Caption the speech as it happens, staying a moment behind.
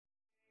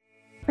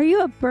Are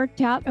you a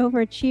burnt out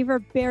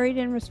overachiever buried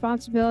in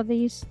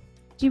responsibilities?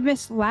 Do you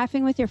miss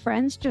laughing with your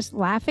friends, just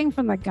laughing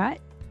from the gut?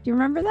 Do you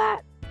remember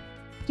that? Do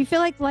you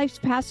feel like life's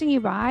passing you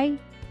by?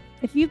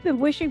 If you've been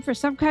wishing for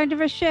some kind of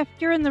a shift,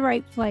 you're in the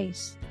right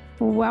place.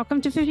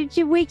 Welcome to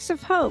 52 Weeks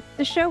of Hope,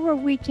 the show where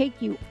we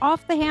take you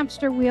off the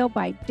hamster wheel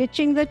by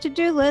ditching the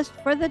to-do list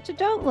for the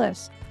to-don't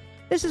list.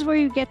 This is where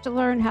you get to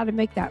learn how to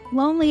make that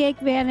lonely ache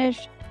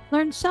vanish,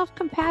 learn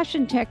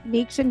self-compassion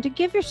techniques, and to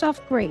give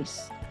yourself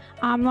grace.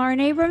 I'm Lauren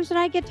Abrams, and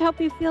I get to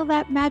help you feel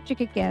that magic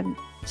again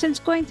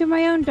since going through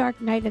my own dark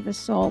night of the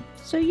soul,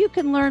 so you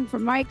can learn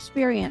from my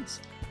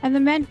experience and the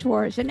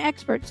mentors and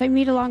experts I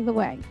meet along the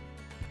way.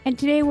 And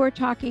today we're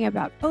talking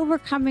about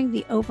overcoming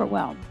the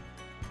overwhelm.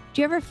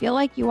 Do you ever feel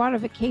like you want a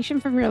vacation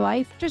from your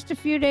life? Just a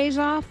few days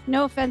off?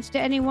 No offense to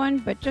anyone,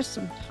 but just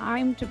some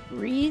time to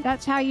breathe?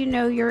 That's how you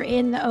know you're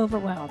in the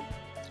overwhelm.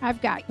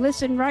 I've got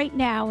listen right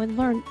now and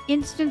learn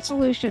instant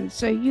solutions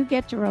so you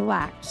get to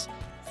relax,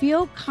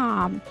 feel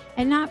calm,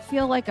 and not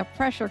feel like a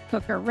pressure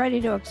cooker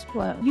ready to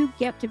explode. You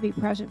get to be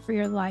present for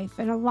your life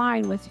and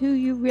align with who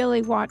you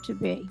really want to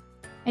be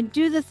and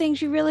do the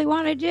things you really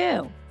want to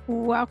do.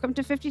 Welcome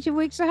to 52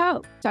 Weeks of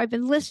Hope. So I've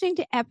been listening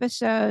to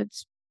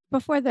episodes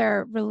before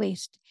they're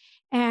released,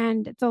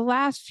 and the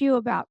last few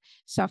about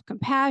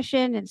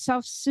self-compassion and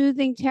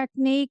self-soothing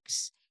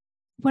techniques.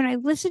 When I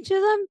listen to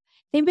them,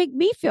 they make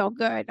me feel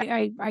good.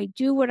 I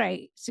do what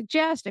I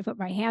suggest. I put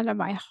my hand on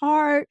my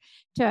heart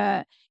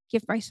to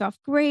give myself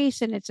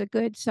grace, and it's a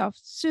good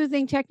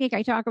self-soothing technique.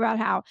 I talk about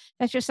how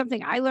that's just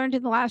something I learned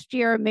in the last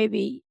year.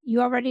 Maybe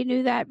you already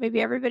knew that.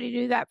 Maybe everybody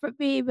knew that but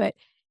me, but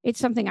it's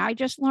something I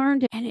just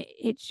learned, and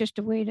it's just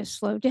a way to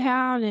slow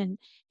down, and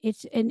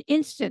it's an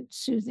instant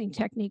soothing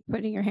technique,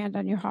 putting your hand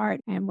on your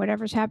heart and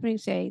whatever's happening,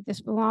 say, this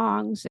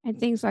belongs, and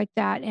things like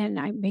that. And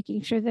I'm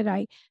making sure that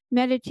I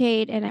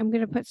meditate, and I'm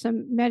going to put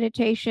some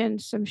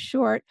meditations, some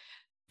short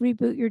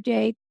reboot your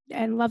day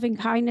and loving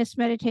kindness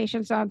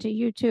meditations onto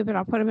YouTube, and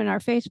I'll put them in our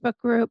Facebook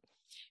group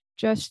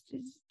just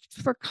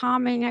for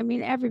calming. I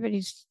mean,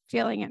 everybody's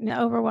feeling it in the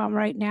overwhelm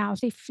right now.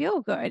 They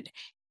feel good.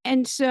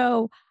 And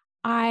so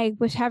I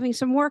was having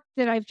some work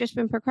that I've just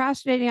been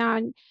procrastinating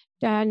on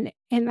done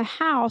in the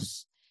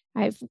house.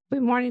 I've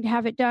been wanting to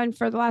have it done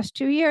for the last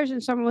 2 years,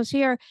 and someone was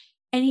here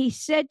and he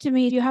said to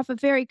me, "You have a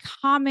very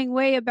calming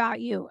way about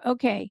you."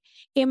 Okay.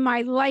 In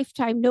my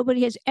lifetime,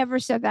 nobody has ever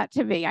said that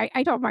to me.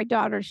 I told my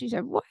daughter, she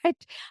said, "What?"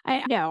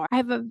 I know I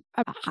have a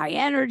high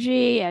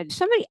energy. And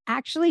somebody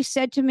actually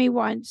said to me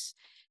once,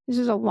 this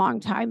is a long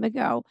time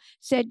ago,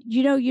 said,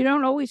 you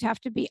don't always have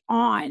to be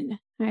on.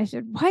 And I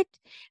said, "What?"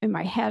 In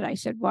my head, I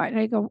said, "What?"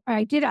 And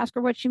I did ask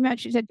her what she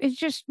meant. She said, "It's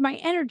just my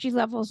energy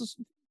levels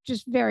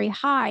just very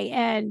high."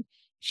 And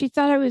she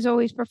thought I was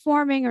always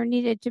performing or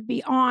needed to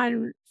be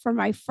on for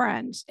my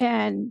friends.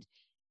 And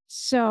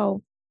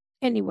so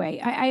anyway,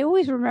 I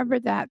always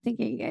remembered that,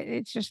 thinking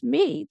it's just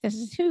me. This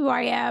is who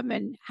I am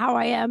and how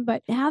I am.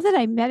 But now that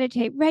I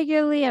meditate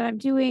regularly and I'm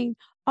doing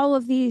all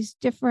of these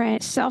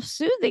different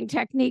self-soothing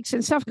techniques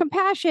and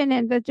self-compassion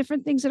and the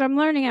different things that I'm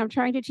learning, I'm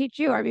trying to teach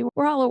you. I mean,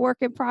 we're all a work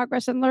in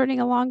progress and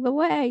learning along the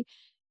way.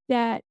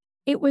 That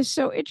it was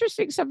so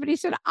interesting. Somebody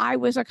said I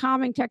was a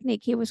calming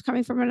technique. He was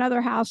coming from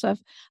another house of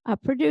a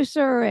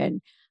producer,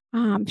 and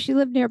she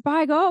lived nearby.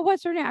 I go, "Oh,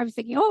 what's her name?" I was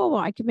thinking, "Oh, well,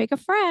 I could make a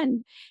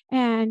friend."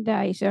 And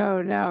he said,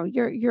 "Oh no,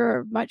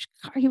 you're much."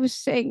 He was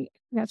saying,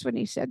 that's when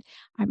he said,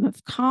 "I'm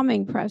of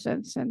calming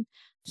presence," and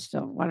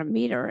still want to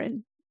meet her.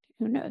 And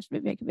who knows,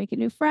 maybe I can make a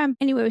new friend.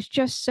 Anyway, it was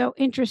just so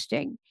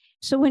interesting.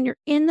 So when you're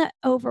in the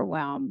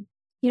overwhelm,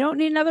 you don't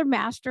need another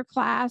master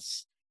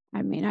class.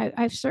 I mean,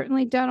 I've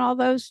certainly done all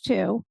those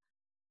too.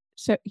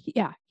 So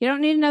yeah, you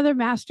don't need another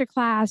master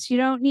class. You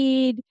don't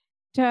need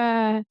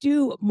to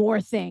do more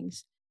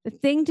things. The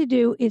thing to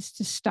do is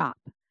to stop,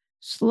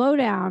 slow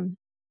down,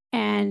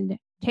 and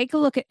take a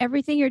look at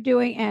everything you're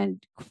doing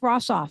and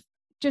cross off.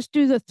 Just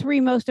do the 3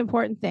 most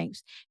important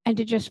things and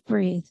to just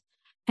breathe.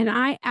 And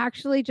I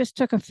actually just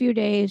took a few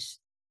days,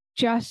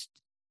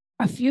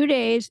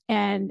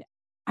 and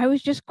I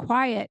was just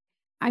quiet.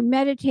 I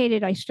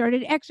meditated. I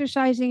started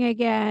exercising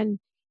again.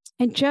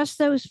 And just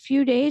those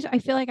few days, I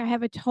feel like I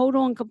have a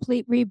total and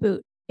complete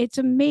reboot. It's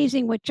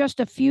amazing what just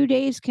a few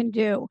days can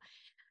do.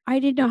 I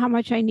didn't know how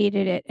much I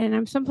needed it. And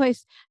I'm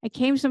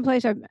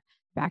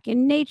back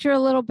in nature a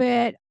little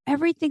bit.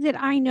 Everything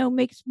that I know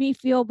makes me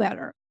feel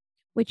better,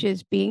 which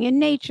is being in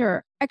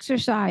nature,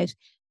 exercise,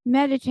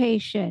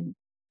 meditation,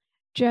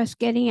 just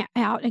getting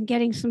out and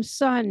getting some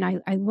sun.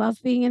 I love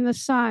being in the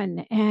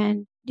sun.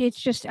 And it's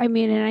just, and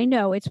I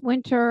know it's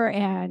winter,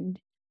 and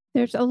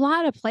there's a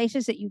lot of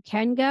places that you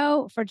can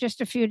go for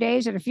just a few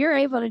days. And if you're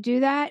able to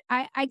do that,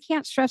 I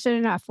can't stress it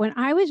enough. When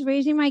I was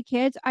raising my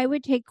kids, I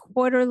would take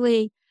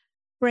quarterly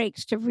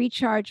breaks to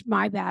recharge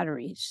my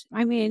batteries.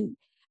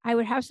 I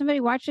would have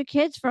somebody watch the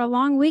kids for a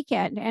long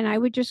weekend, and I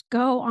would just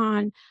go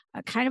on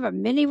a kind of a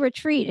mini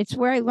retreat. It's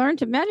where I learned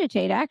to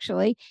meditate,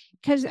 actually,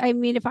 because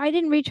if I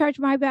didn't recharge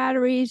my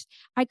batteries,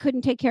 I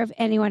couldn't take care of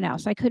anyone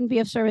else. I couldn't be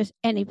of service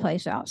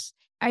anyplace else.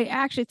 I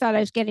actually thought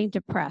I was getting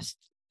depressed.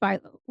 by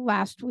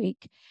last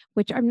week,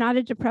 which I'm not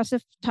a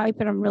depressive type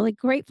and I'm really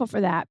grateful for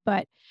that.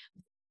 But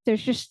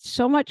there's just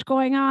so much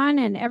going on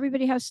and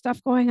everybody has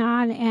stuff going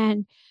on,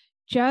 and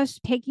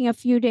just taking a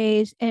few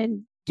days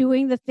and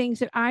doing the things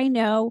that I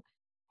know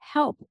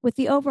help with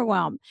the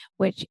overwhelm,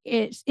 which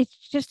is it's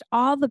just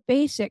all the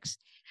basics.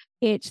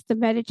 It's the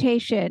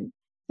meditation,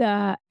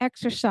 the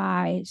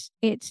exercise,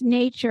 it's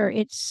nature,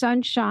 it's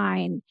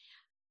sunshine,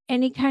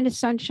 any kind of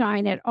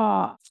sunshine at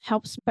all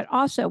helps. But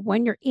also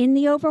when you're in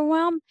the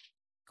overwhelm,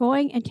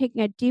 going and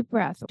taking a deep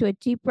breath, do a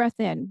deep breath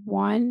in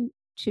 1,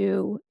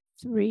 2,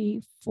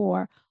 3,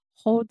 4,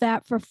 hold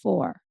that for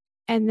 4,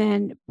 and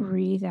then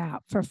breathe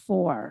out for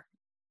 4.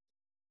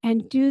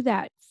 And do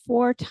that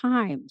 4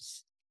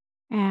 times.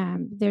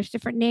 There's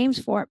different names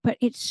for it, but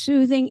it's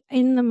soothing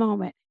in the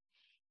moment.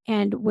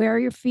 And where are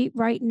your feet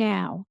right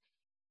now?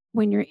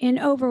 When you're in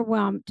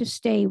overwhelm, to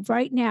stay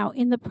right now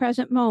in the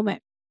present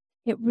moment,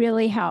 it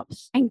really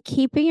helps. And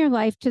keeping your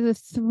life to the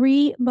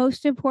 3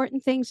 most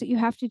important things that you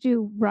have to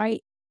do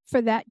right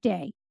for that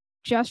day,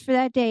 just for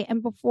that day.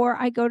 And before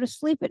I go to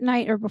sleep at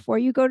night, or before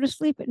you go to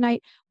sleep at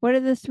night, what are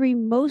the 3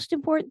 most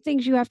important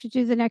things you have to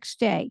do the next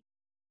day?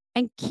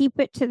 And keep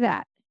it to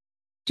that.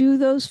 Do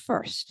those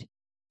first.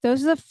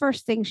 Those are the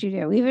first things you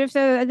do, even if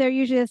they're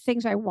usually the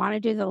things I want to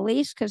do the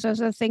least, because those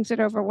are the things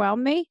that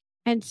overwhelm me.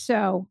 And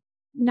so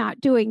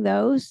not doing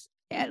those,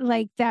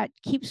 like that,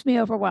 keeps me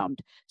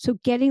overwhelmed. So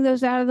getting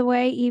those out of the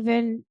way,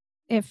 even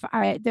if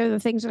they're the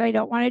things that I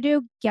don't want to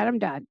do, get them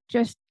done.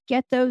 Just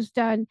get those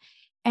done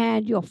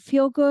and you'll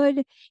feel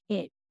good.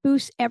 It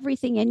boosts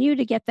everything in you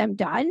to get them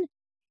done.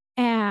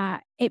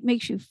 It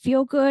makes you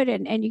feel good,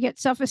 and you get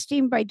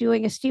self-esteem by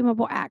doing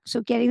esteemable acts.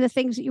 So getting the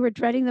things that you were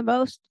dreading the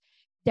most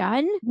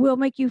done will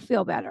make you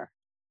feel better.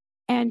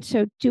 And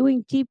so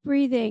doing deep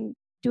breathing,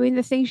 doing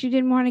the things you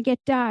didn't want to get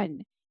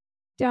done.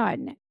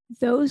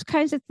 Those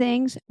kinds of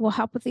things will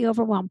help with the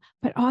overwhelm.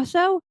 But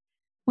also,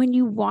 when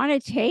you want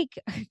to take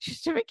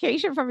just a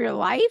vacation from your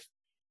life,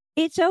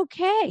 it's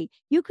okay.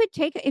 You could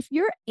if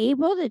you're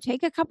able to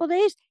take a couple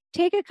days,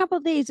 take a couple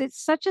days.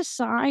 It's such a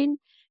sign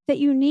that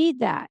you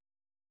need that.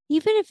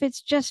 Even if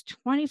it's just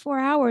 24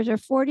 hours or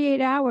 48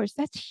 hours,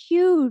 that's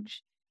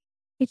huge.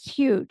 It's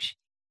huge.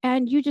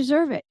 And you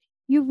deserve it.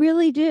 You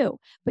really do.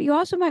 But you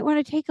also might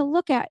want to take a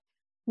look at,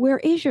 where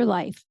is your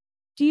life?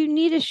 Do you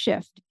need a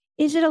shift?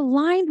 Is it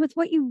aligned with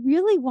what you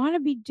really want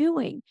to be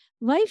doing?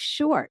 Life's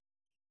short.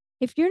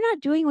 If you're not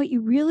doing what you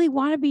really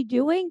want to be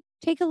doing,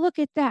 take a look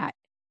at that.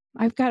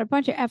 I've got a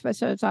bunch of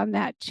episodes on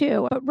that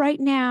too. But right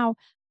now,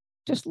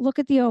 just look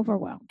at the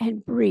overwhelm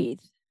and breathe.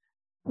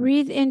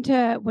 Breathe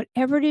into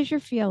whatever it is you're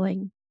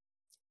feeling.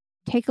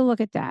 Take a look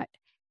at that.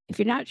 If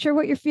you're not sure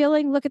what you're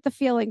feeling, look at the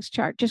feelings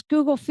chart. Just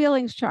Google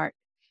feelings chart.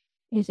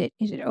 Is it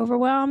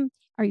overwhelmed?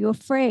 Are you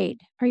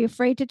afraid? Are you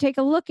afraid to take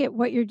a look at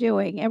what you're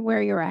doing and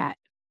where you're at?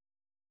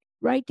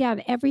 Write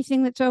down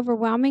everything that's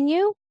overwhelming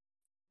you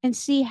and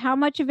see how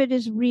much of it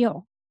is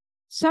real.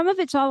 Some of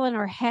it's all in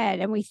our head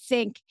and we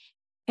think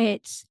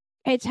it's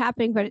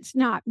happening, but it's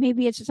not.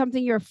 Maybe it's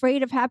something you're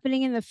afraid of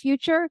happening in the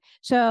future.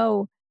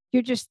 So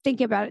you're just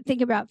thinking about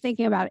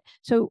it.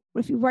 So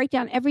if you write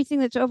down everything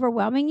that's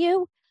overwhelming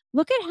you,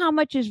 look at how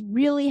much is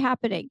really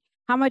happening,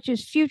 how much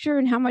is future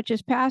and how much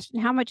is past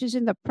and how much is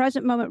in the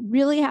present moment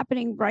really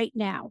happening right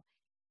now.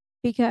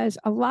 Because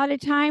a lot of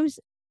times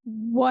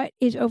what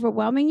is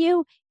overwhelming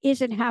you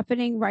isn't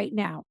happening right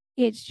now.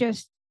 It's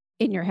just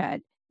in your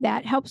head.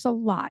 That helps a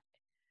lot.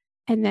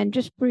 And then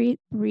just breathe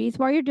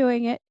while you're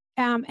doing it.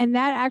 And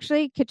that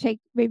actually could take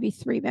maybe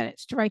 3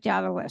 minutes to write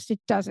down a list. It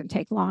doesn't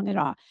take long at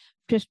all.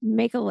 Just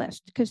make a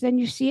list, because then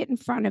you see it in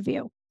front of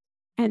you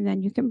and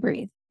then you can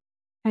breathe.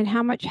 And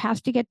how much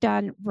has to get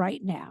done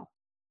right now.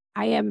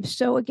 I am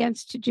so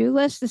against to-do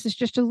lists. This is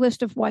just a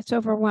list of what's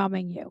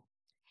overwhelming you.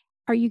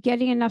 Are you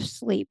getting enough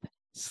sleep?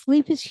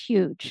 Sleep is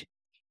huge.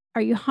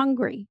 Are you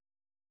hungry?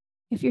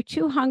 If you're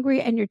too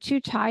hungry and you're too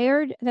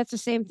tired, that's the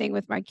same thing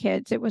with my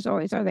kids. It was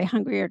always, are they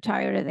hungry or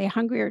tired? Are they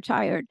hungry or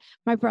tired?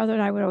 My brother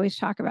and I would always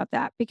talk about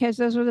that, because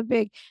those were the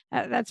big,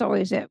 that's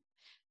always it.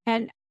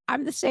 And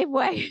I'm the same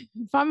way.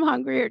 If I'm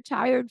hungry or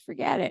tired,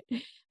 forget it.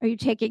 Are you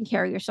taking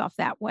care of yourself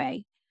that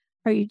way?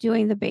 Are you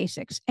doing the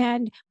basics?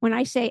 And when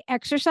I say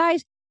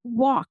exercise,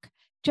 walk.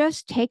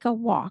 Just take a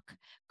walk.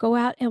 Go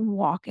out and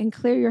walk and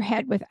clear your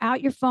head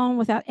without your phone,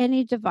 without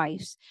any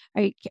device.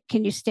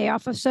 Can you stay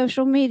off of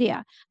social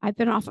media? I've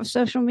been off of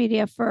social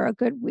media for a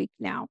good week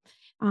now.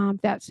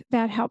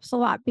 That helps a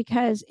lot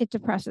because it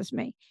depresses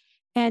me.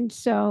 And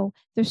so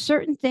there's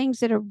certain things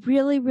that are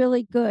really,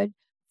 really good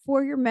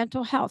for your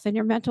mental health and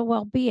your mental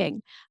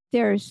well-being.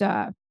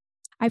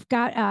 I've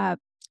got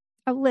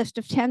a list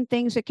of 10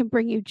 things that can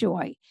bring you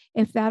joy.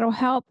 If that'll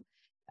help,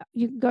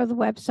 you can go to the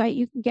website,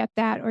 you can get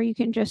that, or you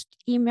can just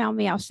email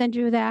me. I'll send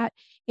you that.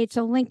 It's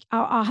a link.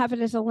 I'll have it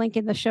as a link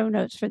in the show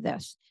notes for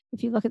this.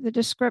 If you look at the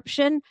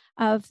description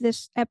of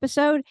this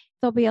episode,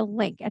 there'll be a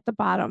link at the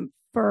bottom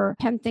for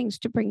 10 things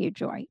to bring you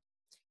joy.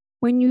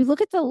 When you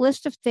look at the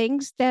list of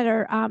things that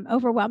are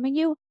overwhelming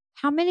you,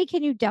 how many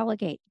can you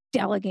delegate?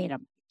 Delegate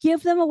them.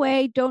 Give them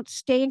away. Don't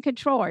stay in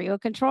control. Are you a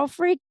control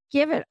freak?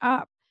 Give it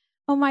up.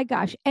 Oh my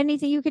gosh,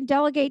 anything you can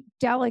delegate,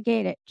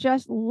 delegate it.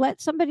 Just let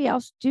somebody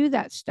else do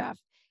that stuff.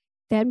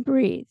 Then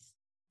breathe.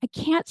 I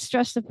can't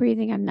stress the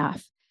breathing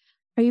enough.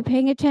 Are you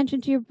paying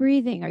attention to your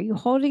breathing? Are you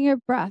holding your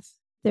breath?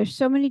 There's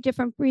so many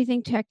different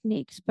breathing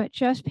techniques, but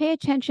just pay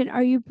attention.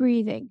 Are you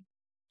breathing?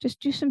 Just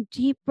do some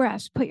deep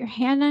breaths. Put your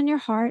hand on your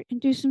heart and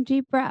do some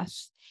deep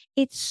breaths.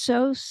 It's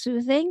so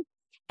soothing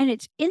and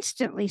it's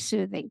instantly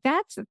soothing.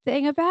 That's the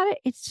thing about it.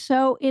 It's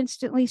so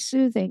instantly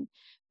soothing.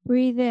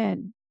 Breathe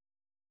in.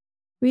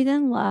 Breathe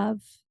in love.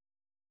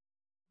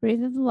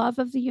 Breathe in the love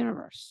of the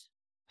universe.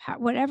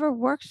 Whatever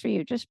works for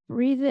you, just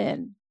breathe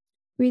in.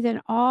 Breathe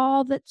in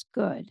all that's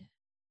good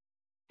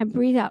and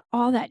breathe out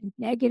all that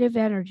negative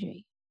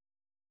energy.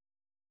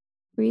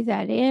 Breathe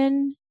that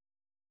in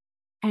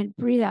and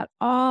breathe out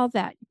all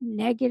that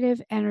negative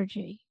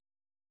energy.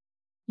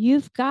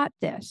 You've got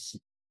this.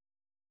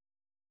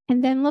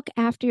 And then look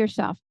after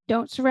yourself.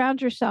 Don't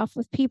surround yourself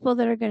with people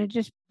that are going to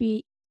just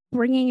be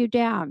bringing you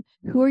down.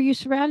 Who are you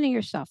surrounding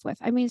yourself with?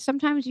 I mean,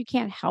 sometimes you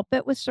can't help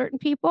it with certain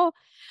people,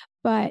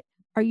 but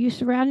are you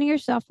surrounding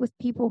yourself with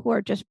people who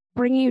are just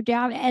bringing you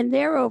down and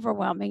they're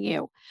overwhelming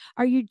you?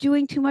 Are you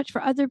doing too much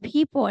for other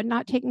people and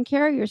not taking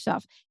care of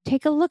yourself?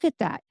 Take a look at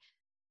that.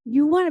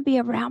 You want to be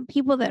around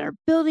people that are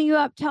building you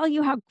up, telling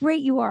you how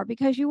great you are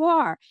because you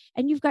are,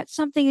 and you've got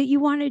something that you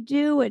want to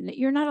do and that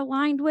you're not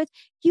aligned with.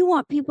 You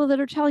want people that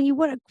are telling you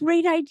what a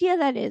great idea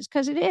that is,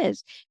 because it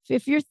is.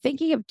 If you're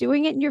thinking of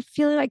doing it and you're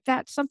feeling like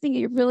that's something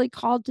you're really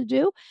called to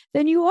do,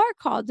 then you are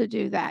called to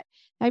do that.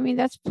 I mean,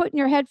 that's put in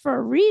your head for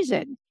a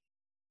reason.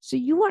 So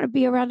you want to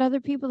be around other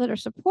people that are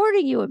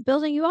supporting you and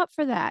building you up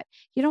for that.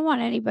 You don't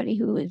want anybody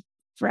who is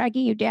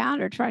dragging you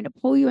down or trying to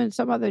pull you in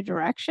some other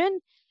direction.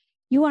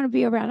 You want to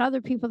be around other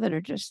people that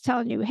are just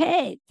telling you,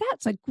 hey,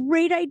 that's a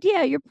great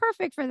idea. You're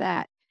perfect for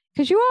that,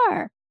 because you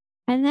are.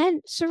 And then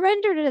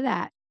surrender to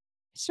that.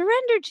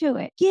 Surrender to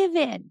it. Give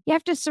in. You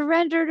have to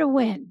surrender to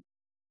win.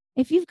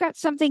 If you've got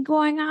something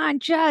going on,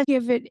 just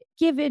give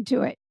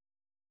into it.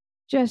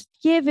 Just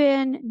give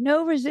in,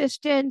 no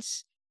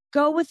resistance,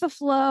 go with the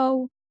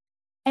flow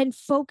and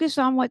focus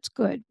on what's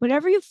good.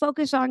 Whatever you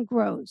focus on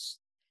grows.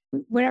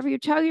 Whatever you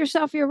tell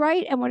yourself you're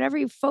right and whatever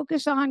you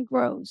focus on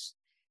grows.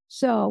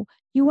 So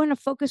you want to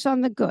focus on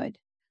the good.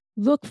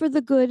 Look for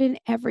the good in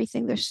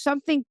everything. There's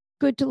something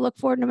good to look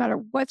for no matter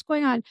what's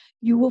going on.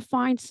 You will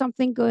find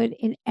something good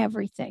in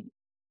everything.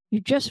 You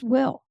just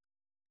will.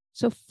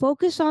 So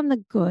focus on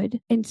the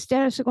good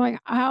instead of going,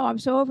 oh, I'm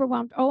so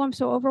overwhelmed. Oh, I'm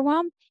so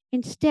overwhelmed.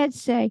 Instead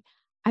say,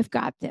 I've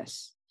got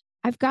this.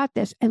 I've got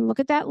this. And look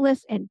at that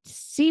list and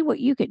see what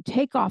you can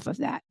take off of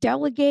that.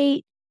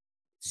 Delegate.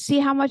 See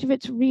how much of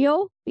it's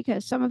real,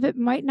 because some of it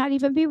might not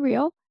even be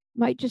real.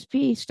 Might just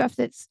be stuff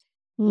that's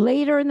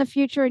later in the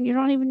future and you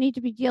don't even need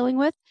to be dealing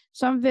with.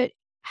 Some of it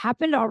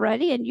happened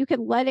already and you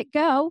can let it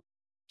go.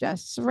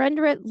 Just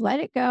surrender it, let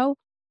it go.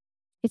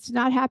 It's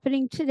not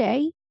happening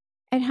today.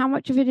 And how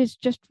much of it is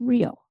just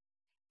real.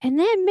 And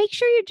then make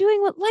sure you're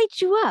doing what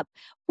lights you up.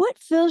 What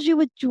fills you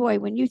with joy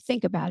when you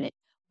think about it?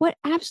 What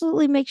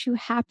absolutely makes you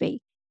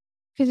happy?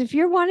 Because if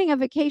you're wanting a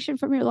vacation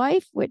from your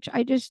life, which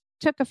I just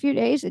took a few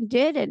days and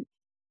did, and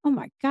oh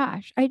my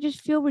gosh, I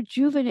just feel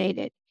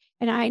rejuvenated.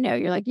 And I know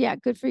you're like, yeah,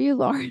 good for you,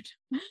 Lauren.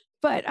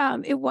 But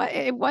it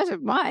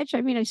wasn't much.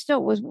 I mean,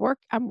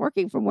 I'm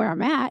working from where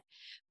I'm at,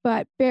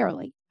 but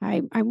barely.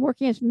 I'm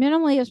working as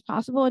minimally as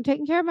possible and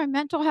taking care of my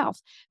mental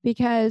health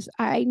because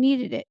I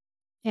needed it.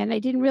 And I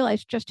didn't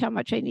realize just how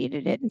much I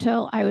needed it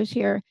until I was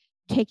here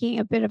taking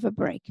a bit of a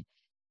break.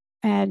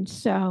 And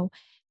so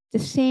the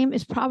same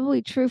is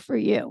probably true for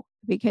you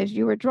because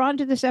you were drawn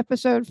to this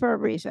episode for a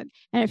reason.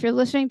 And if you're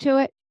listening to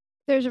it,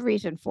 there's a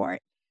reason for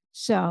it.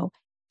 So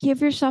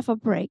give yourself a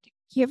break.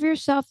 Give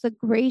yourself the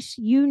grace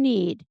you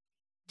need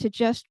to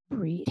just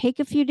breathe. Take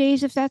a few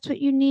days if that's what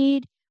you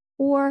need,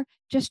 or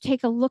just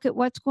take a look at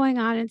what's going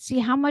on and see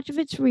how much of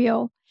it's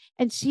real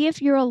and see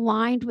if you're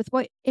aligned with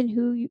what and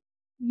who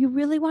you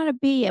really want to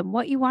be and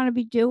what you want to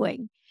be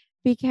doing.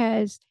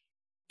 Because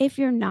if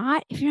you're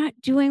not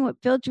doing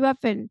what builds you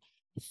up and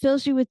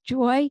fills you with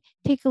joy,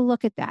 take a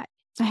look at that.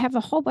 I have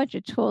a whole bunch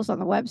of tools on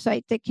the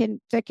website that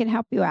can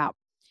help you out.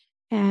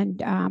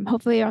 And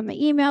hopefully on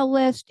the email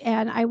list,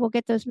 and I will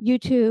get those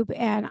YouTube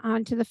and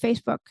onto the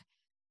Facebook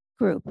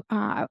group.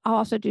 I'll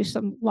also do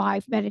some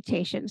live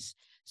meditations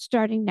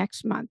starting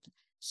next month.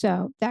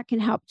 So that can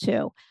help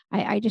too.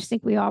 I just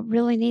think we all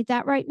really need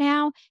that right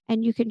now.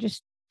 And you can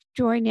just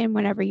join in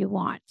whenever you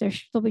want.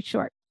 They'll be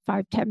short,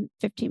 5, 10,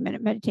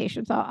 15-minute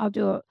meditations. I'll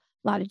do a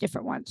lot of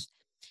different ones.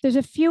 There's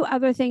a few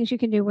other things you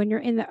can do when you're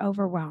in the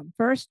overwhelm.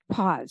 First,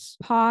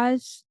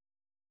 pause,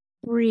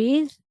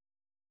 breathe,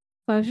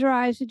 close your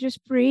eyes and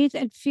just breathe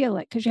and feel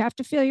it, because you have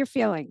to feel your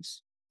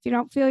feelings. If you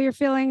don't feel your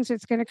feelings,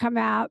 it's going to come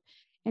out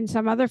in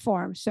some other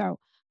form. So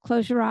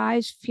close your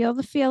eyes, feel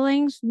the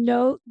feelings.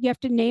 Know you have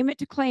to name it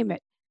to claim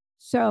it.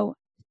 So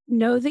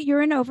know that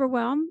you're in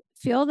overwhelm.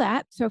 Feel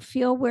that. So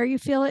feel where you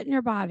feel it in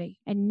your body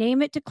and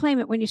name it to claim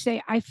it. When you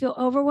say, I feel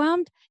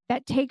overwhelmed,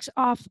 that takes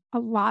off a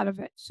lot of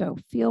it. So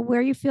feel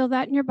where you feel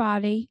that in your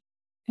body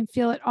and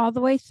feel it all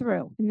the way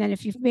through. And then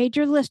if you've made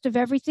your list of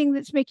everything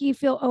that's making you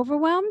feel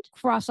overwhelmed,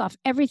 cross off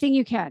everything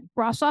you can.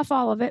 Cross off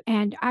all of it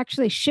and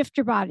actually shift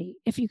your body.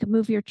 If you can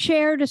move your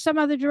chair to some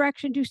other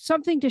direction, do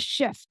something to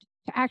shift,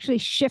 to actually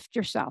shift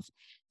yourself.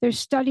 There's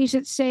studies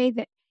that say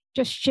that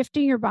just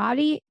shifting your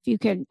body, if you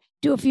can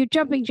do a few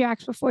jumping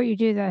jacks before you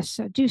do this,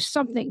 so do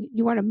something.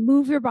 You want to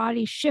move your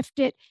body, shift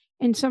it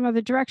in some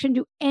other direction,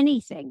 do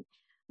anything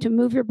to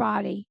move your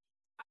body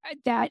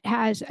that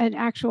has an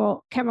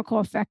actual chemical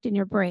effect in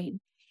your brain.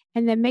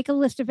 And then make a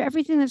list of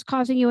everything that's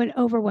causing you an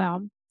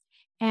overwhelm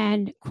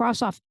and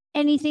cross off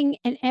anything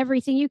and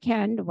everything you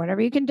can,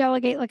 whatever you can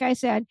delegate, like I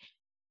said,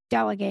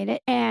 delegate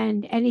it.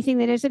 And anything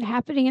that isn't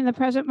happening in the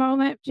present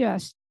moment,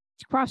 just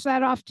cross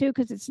that off too,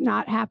 because it's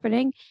not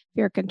happening. If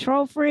you're a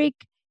control freak,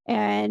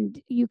 and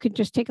you can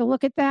just take a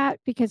look at that,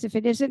 because if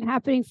it isn't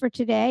happening for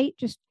today,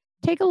 just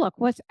take a look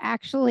what's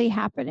actually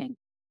happening,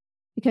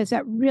 because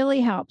that really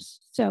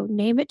helps. So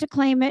name it to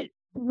claim it,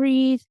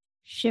 breathe,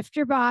 shift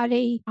your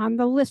body on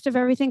the list of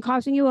everything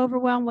causing you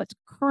overwhelm, what's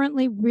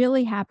currently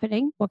really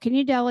happening, what can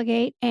you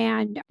delegate,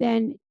 and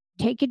then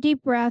take a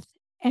deep breath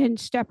and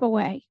step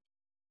away.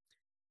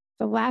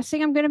 The last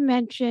thing I'm going to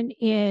mention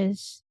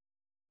is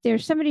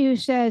there's somebody who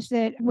says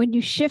that when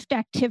you shift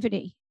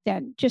activity,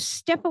 then just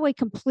step away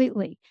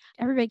completely.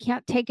 Everybody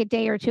can't take a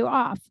day or two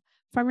off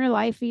from your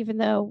life, even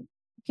though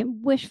you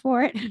can wish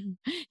for it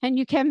and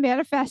you can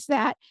manifest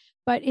that.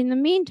 But in the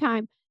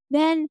meantime,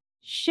 then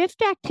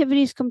shift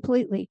activities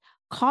completely.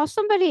 Call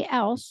somebody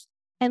else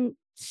and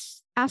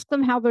ask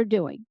them how they're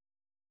doing.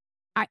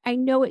 I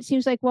know it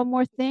seems like one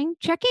more thing.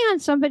 Checking on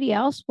somebody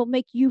else will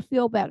make you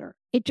feel better.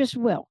 It just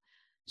will.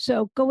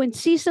 So go and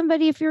see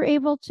somebody if you're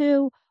able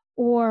to,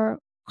 or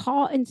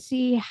call and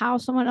see how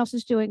someone else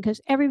is doing,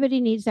 because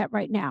everybody needs that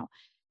right now.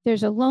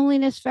 There's a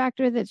loneliness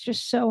factor that's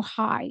just so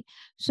high.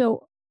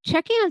 So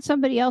checking on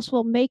somebody else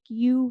will make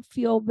you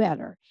feel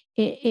better.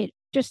 It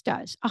just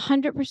does.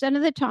 100%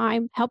 of the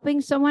time, helping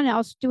someone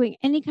else, doing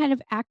any kind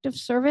of act of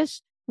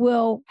service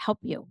will help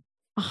you.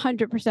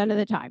 100% of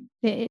the time.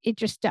 It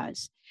just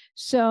does.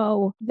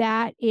 So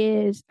that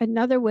is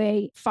another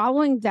way.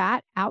 Following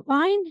that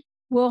outline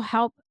will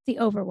help the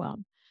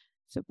overwhelm.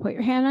 So put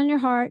your hand on your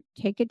heart,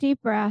 take a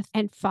deep breath,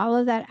 and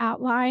follow that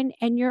outline,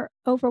 and you're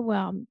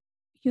overwhelmed.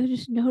 You'll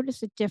just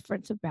notice a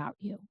difference about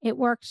you. It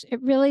works.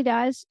 It really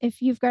does.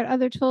 If you've got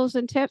other tools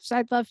and tips,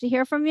 I'd love to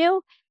hear from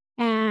you.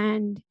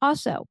 And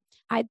also,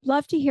 I'd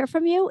love to hear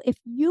from you if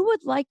you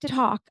would like to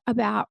talk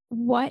about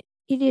what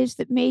it is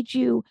that made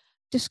you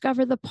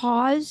discover the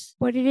pause,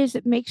 what it is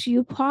that makes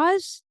you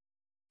pause,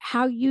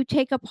 how you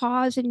take a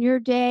pause in your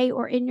day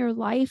or in your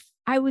life.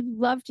 I would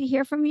love to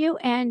hear from you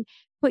and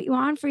put you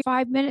on for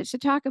 5 minutes to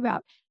talk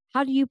about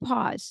how do you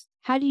pause?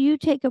 How do you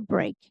take a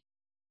break?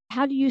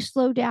 How do you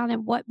slow down,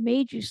 and what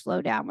made you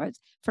slow down?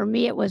 For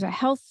me, it was a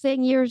health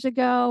thing years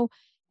ago.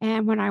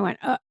 And when I went,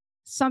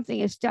 something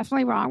is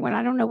definitely wrong, when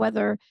I don't know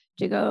whether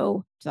to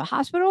go to the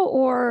hospital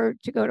or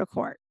to go to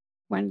court,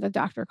 when the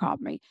doctor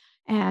called me.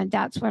 And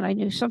that's when I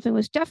knew something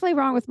was definitely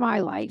wrong with my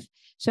life.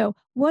 So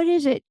what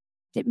is it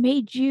that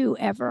made you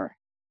ever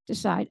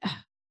decide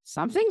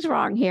something's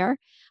wrong here?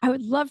 I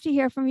would love to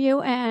hear from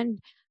you. And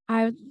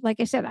like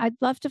I said, I'd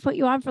love to put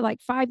you on for like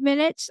 5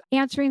 minutes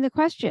answering the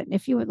question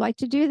if you would like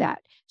to do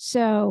that.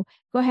 So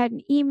go ahead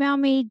and email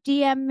me,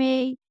 DM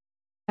me,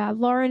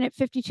 Lauren at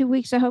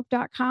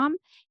 52weeksahope.com.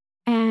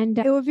 And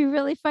it would be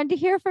really fun to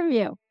hear from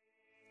you.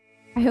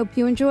 I hope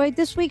you enjoyed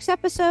this week's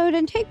episode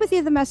and take with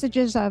you the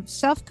messages of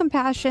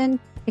self-compassion,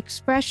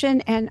 expression,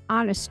 and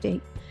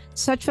honesty.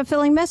 Such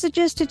fulfilling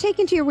messages to take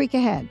into your week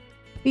ahead.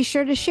 Be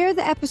sure to share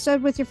the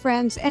episode with your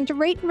friends and to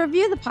rate and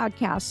review the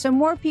podcast so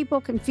more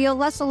people can feel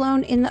less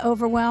alone in the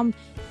overwhelm,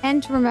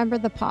 and to remember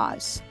the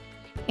pause.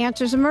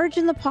 Answers emerge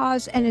in the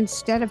pause, and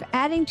instead of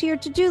adding to your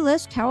to-do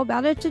list, how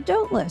about a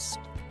to-don't list?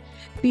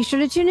 Be sure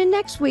to tune in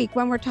next week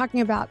when we're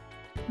talking about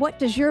what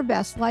does your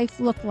best life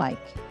look like?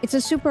 It's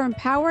a super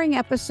empowering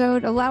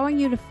episode allowing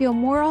you to feel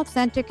more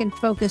authentic and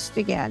focused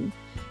again.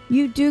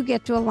 You do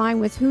get to align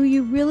with who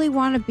you really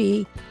want to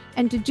be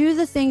and to do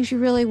the things you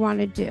really want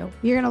to do.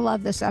 You're going to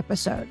love this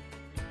episode.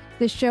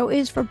 This show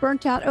is for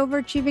burnt out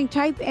overachieving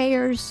type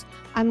A'ers.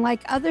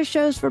 Unlike other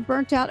shows for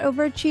burnt out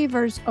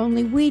overachievers,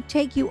 only we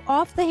take you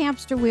off the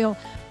hamster wheel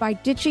by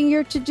ditching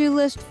your to-do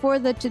list for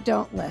the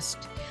to-don't list.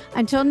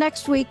 Until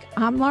next week,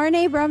 I'm Lauren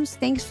Abrams.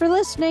 Thanks for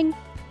listening.